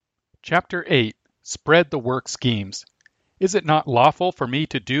Chapter 8 Spread the Work Schemes. Is it not lawful for me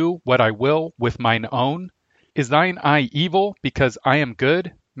to do what I will with mine own? Is thine eye evil because I am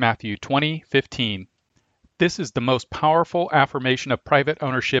good? Matthew 20:15. This is the most powerful affirmation of private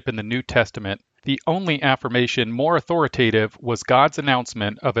ownership in the New Testament. The only affirmation more authoritative was God's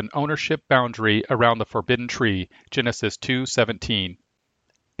announcement of an ownership boundary around the forbidden tree, Genesis 2:17.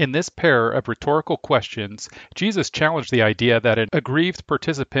 In this pair of rhetorical questions, Jesus challenged the idea that an aggrieved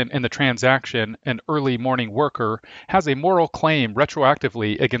participant in the transaction, an early morning worker, has a moral claim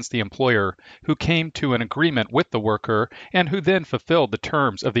retroactively against the employer, who came to an agreement with the worker and who then fulfilled the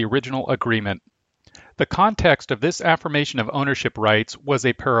terms of the original agreement. The context of this affirmation of ownership rights was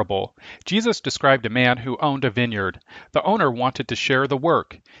a parable. Jesus described a man who owned a vineyard. The owner wanted to share the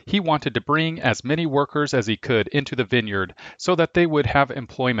work. He wanted to bring as many workers as he could into the vineyard so that they would have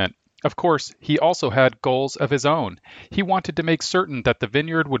employment. Of course, he also had goals of his own. He wanted to make certain that the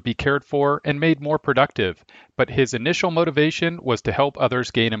vineyard would be cared for and made more productive, but his initial motivation was to help others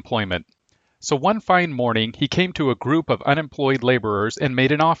gain employment. So one fine morning, he came to a group of unemployed laborers and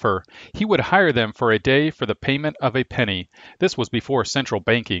made an offer. He would hire them for a day for the payment of a penny. This was before central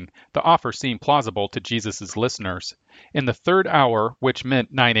banking. The offer seemed plausible to Jesus' listeners. In the third hour, which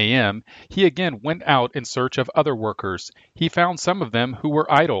meant 9 a.m., he again went out in search of other workers. He found some of them who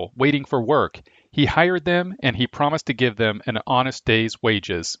were idle, waiting for work. He hired them, and he promised to give them an honest day's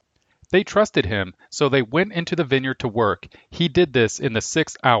wages. They trusted him, so they went into the vineyard to work. He did this in the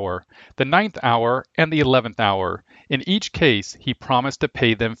 6th hour, the 9th hour, and the 11th hour. In each case, he promised to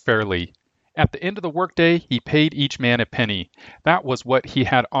pay them fairly. At the end of the workday, he paid each man a penny. That was what he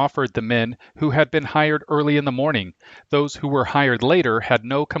had offered the men who had been hired early in the morning. Those who were hired later had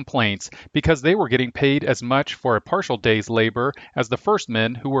no complaints because they were getting paid as much for a partial day's labor as the first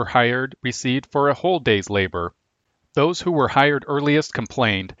men who were hired received for a whole day's labor. Those who were hired earliest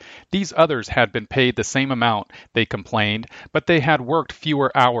complained. These others had been paid the same amount, they complained, but they had worked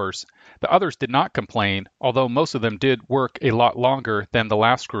fewer hours. The others did not complain, although most of them did work a lot longer than the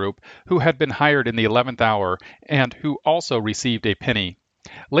last group, who had been hired in the 11th hour and who also received a penny.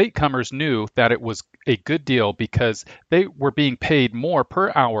 Latecomers knew that it was a good deal because they were being paid more per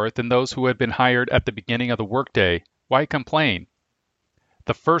hour than those who had been hired at the beginning of the workday. Why complain?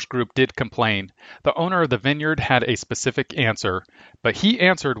 The first group did complain. The owner of the vineyard had a specific answer. But he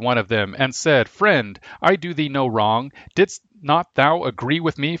answered one of them and said, Friend, I do thee no wrong. Didst not thou agree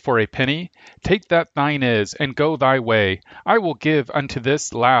with me for a penny? Take that thine is, and go thy way. I will give unto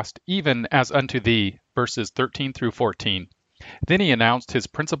this last even as unto thee. Verses 13 through 14. Then he announced his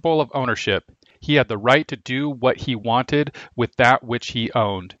principle of ownership. He had the right to do what he wanted with that which he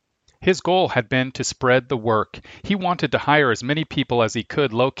owned. His goal had been to spread the work. He wanted to hire as many people as he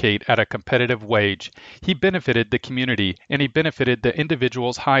could locate at a competitive wage. He benefited the community, and he benefited the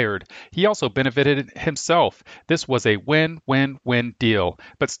individuals hired. He also benefited himself. This was a win-win-win deal.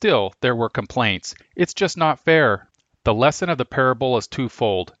 But still, there were complaints. It's just not fair. The lesson of the parable is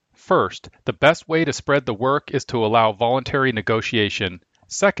twofold. First, the best way to spread the work is to allow voluntary negotiation.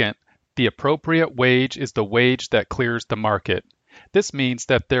 Second, the appropriate wage is the wage that clears the market. This means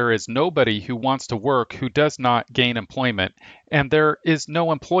that there is nobody who wants to work who does not gain employment, and there is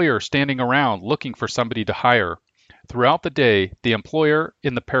no employer standing around looking for somebody to hire. Throughout the day, the employer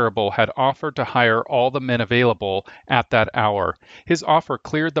in the parable had offered to hire all the men available at that hour. His offer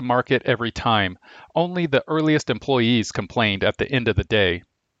cleared the market every time. Only the earliest employees complained at the end of the day.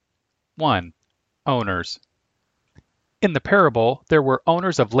 1. Owners. In the parable, there were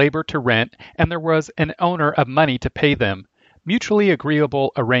owners of labor to rent, and there was an owner of money to pay them. Mutually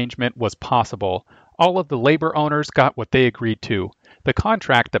agreeable arrangement was possible. All of the labor owners got what they agreed to. The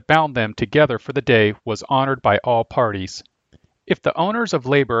contract that bound them together for the day was honored by all parties. If the owners of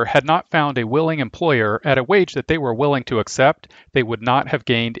labor had not found a willing employer at a wage that they were willing to accept, they would not have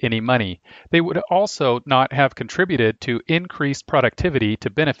gained any money. They would also not have contributed to increased productivity to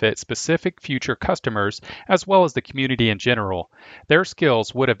benefit specific future customers as well as the community in general. Their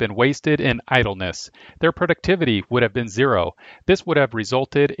skills would have been wasted in idleness. Their productivity would have been zero. This would have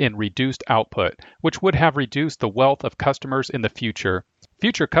resulted in reduced output, which would have reduced the wealth of customers in the future.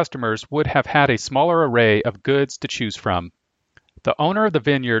 Future customers would have had a smaller array of goods to choose from. The owner of the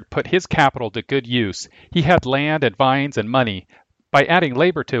vineyard put his capital to good use. He had land and vines and money. By adding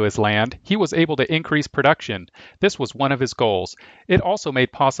labor to his land, he was able to increase production. This was one of his goals. It also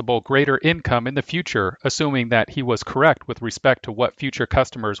made possible greater income in the future, assuming that he was correct with respect to what future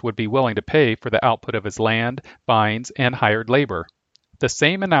customers would be willing to pay for the output of his land, vines, and hired labor. The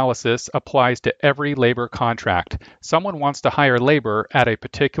same analysis applies to every labor contract. Someone wants to hire labor at a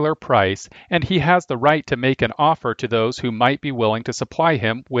particular price, and he has the right to make an offer to those who might be willing to supply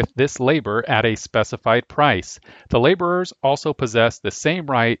him with this labor at a specified price. The laborers also possess the same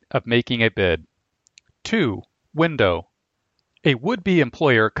right of making a bid. 2. Window. A would-be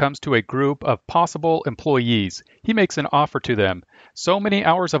employer comes to a group of possible employees. He makes an offer to them. So many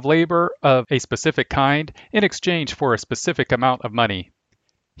hours of labor of a specific kind in exchange for a specific amount of money.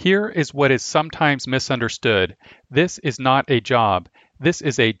 Here is what is sometimes misunderstood. This is not a job. This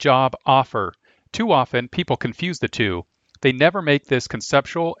is a job offer. Too often, people confuse the two. They never make this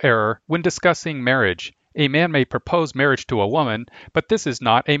conceptual error when discussing marriage. A man may propose marriage to a woman, but this is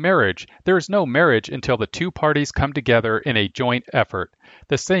not a marriage. There is no marriage until the two parties come together in a joint effort.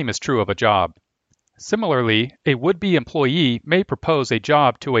 The same is true of a job. Similarly, a would-be employee may propose a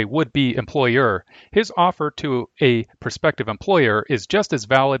job to a would-be employer. His offer to a prospective employer is just as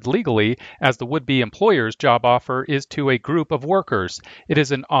valid legally as the would-be employer's job offer is to a group of workers. It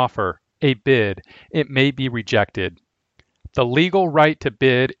is an offer, a bid. It may be rejected. The legal right to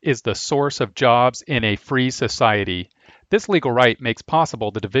bid is the source of jobs in a free society. This legal right makes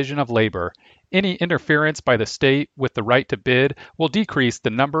possible the division of labor. Any interference by the state with the right to bid will decrease the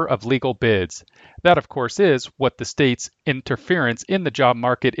number of legal bids. That, of course, is what the state's interference in the job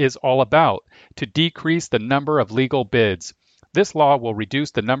market is all about, to decrease the number of legal bids. This law will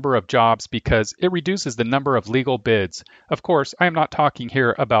reduce the number of jobs because it reduces the number of legal bids. Of course, I am not talking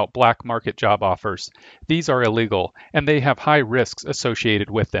here about black market job offers. These are illegal, and they have high risks associated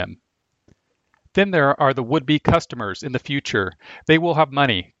with them. Then there are the would-be customers in the future. They will have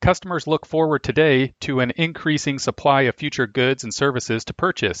money. Customers look forward today to an increasing supply of future goods and services to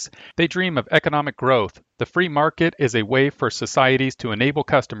purchase. They dream of economic growth. The free market is a way for societies to enable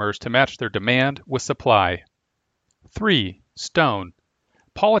customers to match their demand with supply. 3. Stone.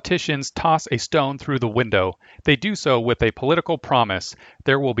 Politicians toss a stone through the window. They do so with a political promise.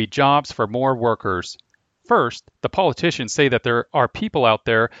 There will be jobs for more workers. First, the politicians say that there are people out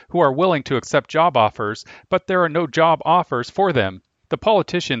there who are willing to accept job offers, but there are no job offers for them. The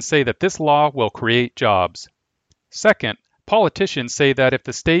politicians say that this law will create jobs. Second, politicians say that if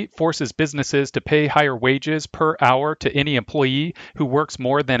the state forces businesses to pay higher wages per hour to any employee who works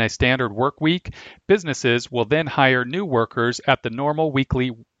more than a standard work week, businesses will then hire new workers at the normal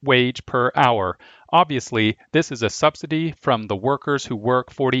weekly wage per hour. Obviously, this is a subsidy from the workers who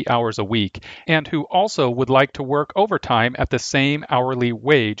work 40 hours a week and who also would like to work overtime at the same hourly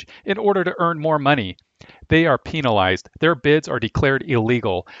wage in order to earn more money. They are penalized. Their bids are declared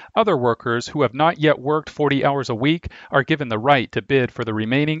illegal. Other workers who have not yet worked 40 hours a week are given the right to bid for the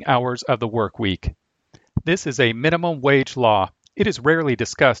remaining hours of the work week. This is a minimum wage law. It is rarely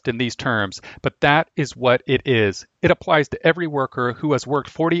discussed in these terms, but that is what it is. It applies to every worker who has worked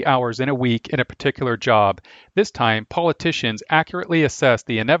 40 hours in a week in a particular job. This time, politicians accurately assess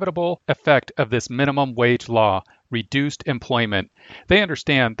the inevitable effect of this minimum wage law: reduced employment. They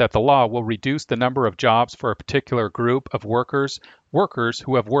understand that the law will reduce the number of jobs for a particular group of workers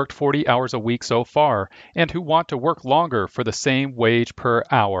who have worked 40 hours a week so far, and who want to work longer for the same wage per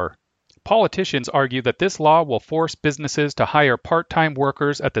hour. Politicians argue that this law will force businesses to hire part-time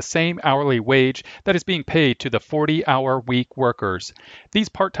workers at the same hourly wage that is being paid to the 40-hour week workers. These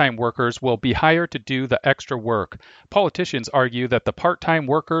part-time workers will be hired to do the extra work. Politicians argue that the part-time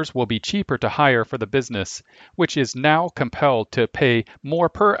workers will be cheaper to hire for the business, which is now compelled to pay more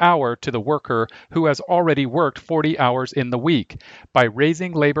per hour to the worker who has already worked 40 hours in the week. By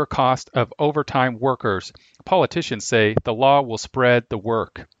raising labor cost of overtime workers, politicians say the law will spread the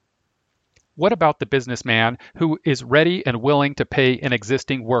work. What about the businessman who is ready and willing to pay an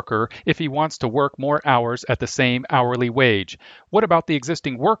existing worker if he wants to work more hours at the same hourly wage? What about the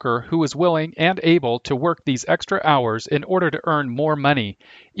existing worker who is willing and able to work these extra hours in order to earn more money?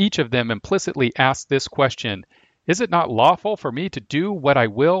 Each of them implicitly asks this question: is it not lawful for me to do what I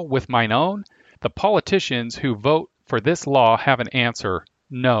will with mine own? The politicians who vote for this law have an answer: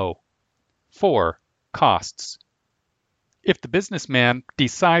 no. 4. Costs. If the businessman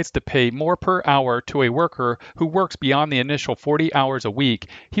decides to pay more per hour to a worker who works beyond the initial 40 hours a week,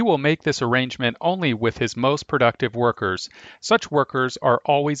 he will make this arrangement only with his most productive workers. Such workers are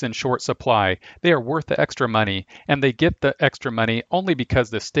always in short supply. They are worth the extra money, and they get the extra money only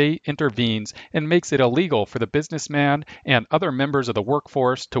because the state intervenes and makes it illegal for the businessman and other members of the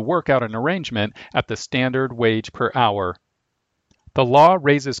workforce to work out an arrangement at the standard wage per hour. The law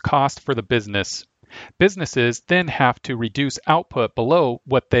raises cost for the business. Businesses then have to reduce output below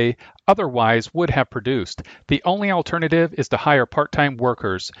what they otherwise would have produced. The only alternative is to hire part-time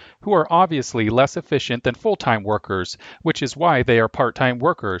workers, who are obviously less efficient than full-time workers, which is why they are part-time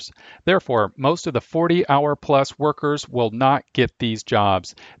workers. Therefore, most of the 40-hour-plus workers will not get these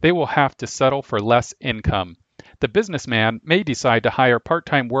jobs. They will have to settle for less income. The businessman may decide to hire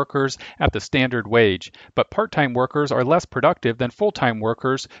part-time workers at the standard wage, but part-time workers are less productive than full-time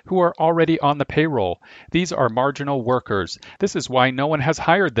workers who are already on the payroll. These are marginal workers. This is why no one has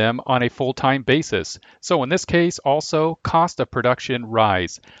hired them on a full-time basis. So in this case, also, cost of production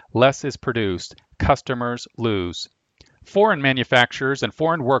rise. Less is produced. Customers lose. Foreign manufacturers and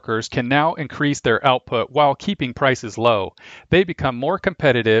foreign workers can now increase their output while keeping prices low. They become more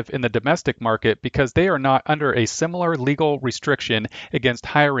competitive in the domestic market because they are not under a similar legal restriction against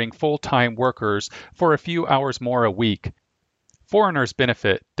hiring full-time workers for a few hours more a week. Foreigners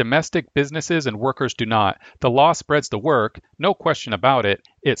benefit. Domestic businesses and workers do not. The law spreads the work, no question about it.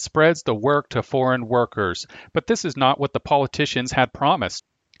 It spreads the work to foreign workers. But this is not what the politicians had promised.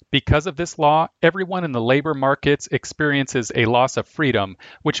 Because of this law, everyone in the labor markets experiences a loss of freedom,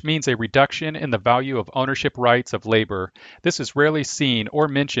 which means a reduction in the value of ownership rights of labor. This is rarely seen or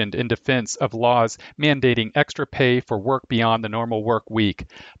mentioned in defense of laws mandating extra pay for work beyond the normal work week.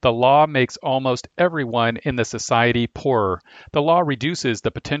 The law makes almost everyone in the society poorer. The law reduces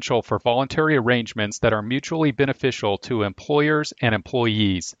the potential for voluntary arrangements that are mutually beneficial to employers and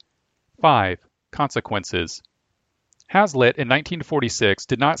employees. 5. Consequences. Hazlitt in 1946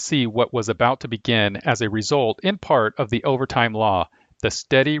 did not see what was about to begin as a result, in part, of the overtime law, the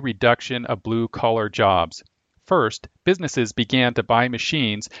steady reduction of blue-collar jobs. First, businesses began to buy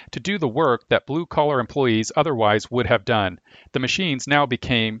machines to do the work that blue-collar employees otherwise would have done. The machines now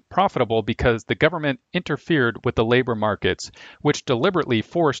became profitable because the government interfered with the labor markets, which deliberately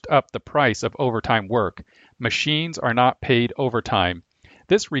forced up the price of overtime work. Machines are not paid overtime.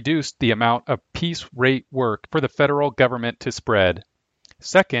 This reduced the amount of piece rate work for the federal government to spread.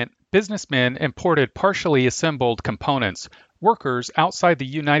 Second, businessmen imported partially assembled components. Workers outside the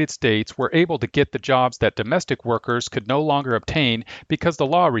United States were able to get the jobs that domestic workers could no longer obtain because the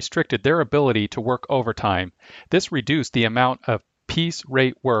law restricted their ability to work overtime. This reduced the amount of piece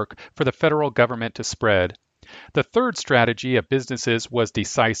rate work for the federal government to spread. The third strategy of businesses was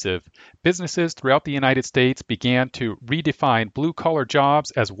decisive. Businesses throughout the United States began to redefine blue-collar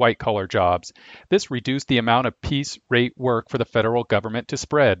jobs as white-collar jobs. This reduced the amount of piece rate work for the federal government to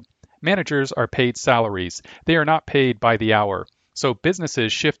spread. Managers are paid salaries. They are not paid by the hour. So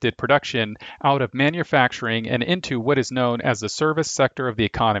businesses shifted production out of manufacturing and into what is known as the service sector of the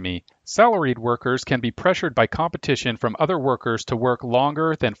economy. Salaried workers can be pressured by competition from other workers to work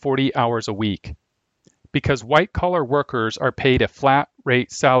longer than 40 hours a week. Because white-collar workers are paid a flat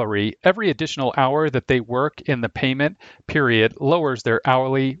rate salary, every additional hour that they work in the payment period lowers their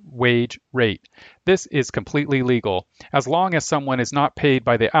hourly wage rate. This is completely legal. As long as someone is not paid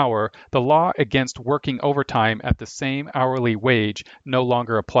by the hour, the law against working overtime at the same hourly wage no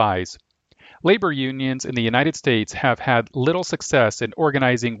longer applies. Labor unions in the United States have had little success in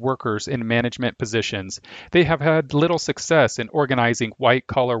organizing workers in management positions. They have had little success in organizing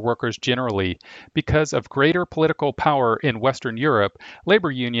white-collar workers generally. Because of greater political power in Western Europe, labor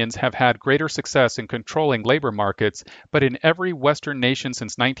unions have had greater success in controlling labor markets, but in every Western nation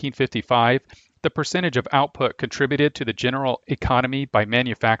since 1955, the percentage of output contributed to the general economy by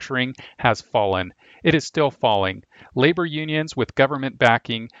manufacturing has fallen. It is still falling. Labor unions with government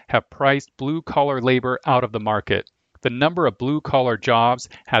backing have priced blue-collar labor out of the market. The number of blue-collar jobs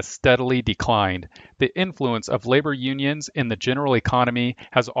has steadily declined. The influence of labor unions in the general economy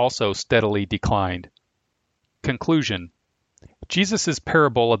has also steadily declined. Conclusion. Jesus'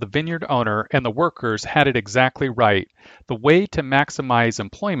 parable of the vineyard owner and the workers had it exactly right. The way to maximize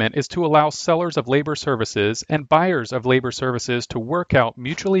employment is to allow sellers of labor services and buyers of labor services to work out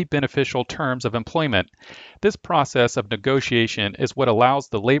mutually beneficial terms of employment. This process of negotiation is what allows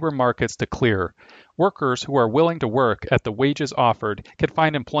the labor markets to clear. Workers who are willing to work at the wages offered can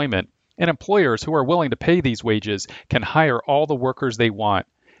find employment, and employers who are willing to pay these wages can hire all the workers they want.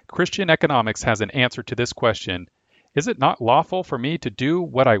 Christian economics has an answer to this question. Is it not lawful for me to do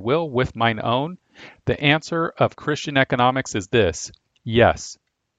what I will with mine own? The answer of Christian economics is this: yes.